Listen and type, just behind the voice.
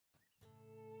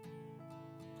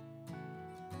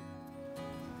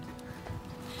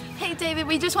Hey David,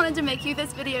 we just wanted to make you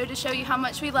this video to show you how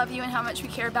much we love you and how much we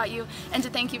care about you, and to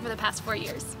thank you for the past 4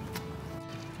 years.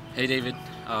 Hey David,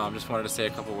 just wanted to say a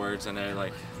couple words. I know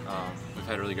we've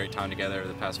had a really great time together over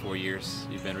the past 4 years.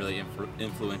 You've been really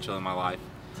influential in my life,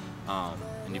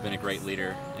 and you've been a great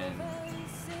leader,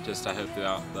 and just I hope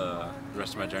throughout the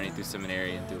rest of my journey through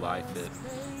seminary and through life that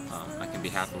I can be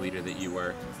half the leader that you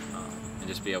were, and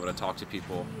just be able to talk to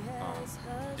people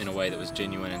in a way that was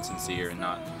genuine and sincere and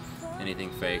not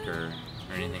anything fake or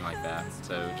anything like that.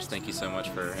 So just thank you so much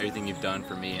for everything you've done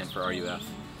for me and for RUF.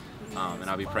 And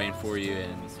I'll be praying for you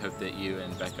and hope that you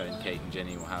and Becca and Kate and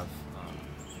Jenny will have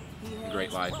a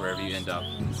great life wherever you end up.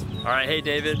 All right, hey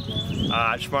David,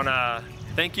 I just want to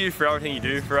thank you for everything you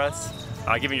do for us,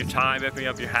 giving your time, opening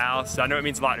up your house. I know it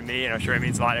means a lot to me, and I'm sure it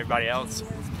means a lot to everybody else.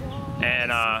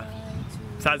 And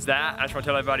besides that, I just want to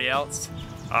tell everybody else,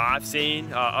 I've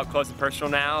seen up close and personal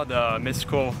now the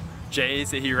mystical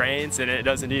J's that he reigns, and it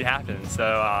does indeed happen.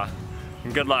 So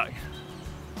good luck.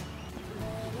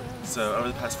 So over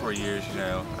the past 4 years,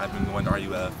 I've been going to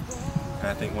RUF, and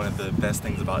I think one of the best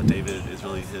things about David is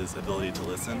really his ability to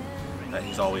listen. That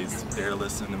he's always there to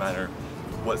listen no matter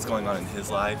what's going on in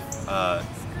his life.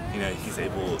 He's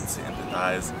able to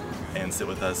empathize and sit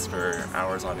with us for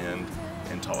hours on end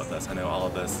and talk with us. I know all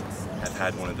of us have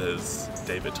had one of those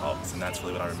David talks, and that's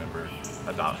really what I remember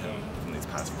about him from these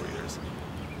past 4 years.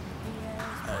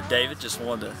 David, just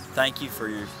wanted to thank you for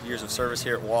your years of service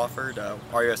here at Wofford.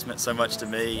 RUF's meant so much to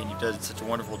me, and you've done such a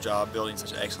wonderful job building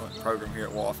such an excellent program here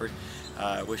at Wofford.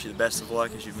 I wish you the best of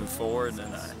luck as you move forward,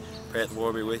 and I pray that the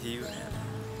Lord be with you, and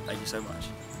thank you so much.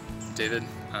 David,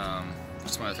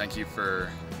 just want to thank you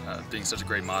for being such a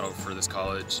great model for this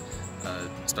college,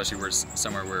 especially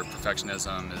somewhere where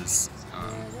perfectionism is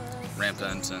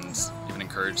rampant and even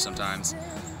encouraged sometimes.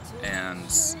 And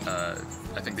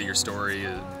I think that your story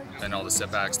and all the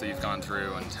setbacks that you've gone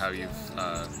through and how you've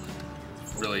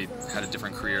really had a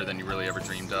different career than you really ever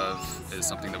dreamed of is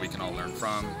something that we can all learn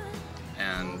from.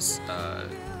 And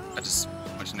I just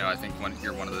want you to know, I think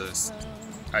you're one of those,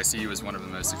 I see you as one of the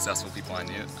most successful people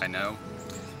I know,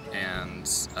 and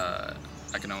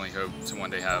I can only hope to one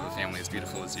day have a family as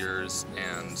beautiful as yours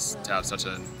and to have such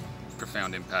a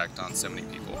profound impact on so many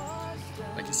people.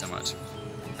 Thank you so much.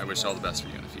 I wish all the best for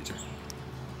you in the future.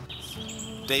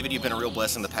 David, you've been a real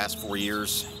blessing the past 4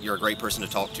 years. You're a great person to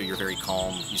talk to. You're very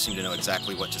calm. You seem to know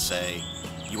exactly what to say.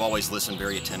 You always listen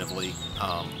very attentively.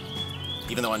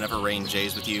 Even though I never rained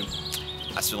J's with you,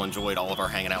 I still enjoyed all of our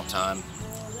hanging out time.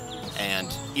 And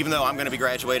even though I'm going to be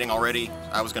graduating already,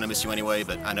 I was going to miss you anyway,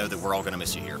 but I know that we're all going to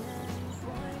miss you here.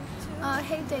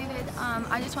 Hey David,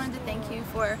 I just wanted to thank you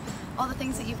for all the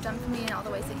things that you've done for me and all the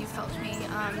ways that you've helped me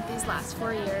these last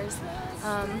 4 years.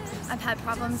 I've had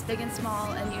problems big and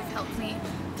small, and you've helped me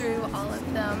through all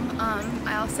of them.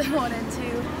 I also wanted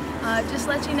to just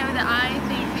let you know that I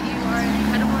think that you are an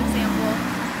incredible example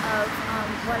of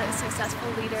what a successful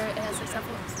leader and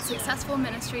a successful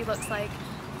ministry looks like.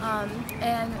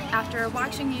 And after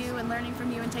watching you and learning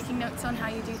from you and taking notes on how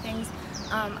you do things,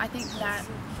 I think that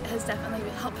has definitely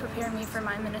helped prepare me for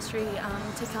my ministry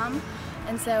to come.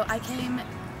 And so I came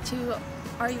to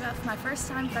RUF my first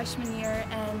time freshman year,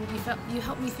 and you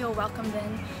helped me feel welcome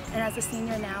then, and as a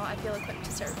senior now I feel equipped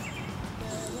to serve.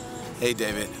 Hey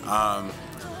David,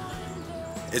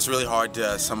 it's really hard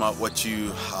to sum up what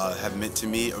you have meant to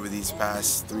me over these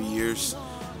past 3 years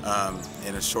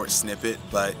in a short snippet,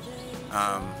 but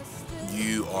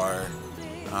you have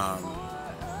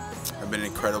been an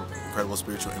incredible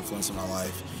spiritual influence in my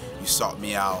life. You sought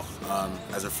me out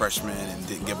as a freshman and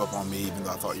didn't give up on me, even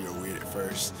though I thought you were weird at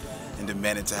first, and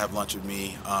demanded to have lunch with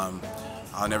me.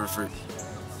 I never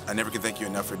can thank you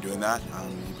enough for doing that.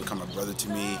 You become a brother to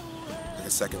me, like a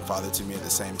second father to me at the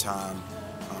same time.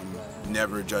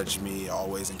 Never judged me,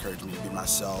 always encouraged me to be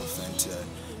myself and to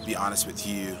be honest with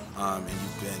you, and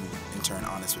you've been in turn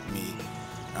honest with me.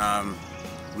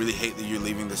 Really hate that you're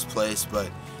leaving this place,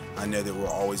 but I know that we'll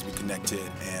always be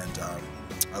connected, and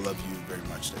I love you very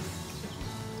much, David.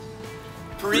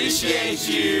 Appreciate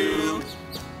you.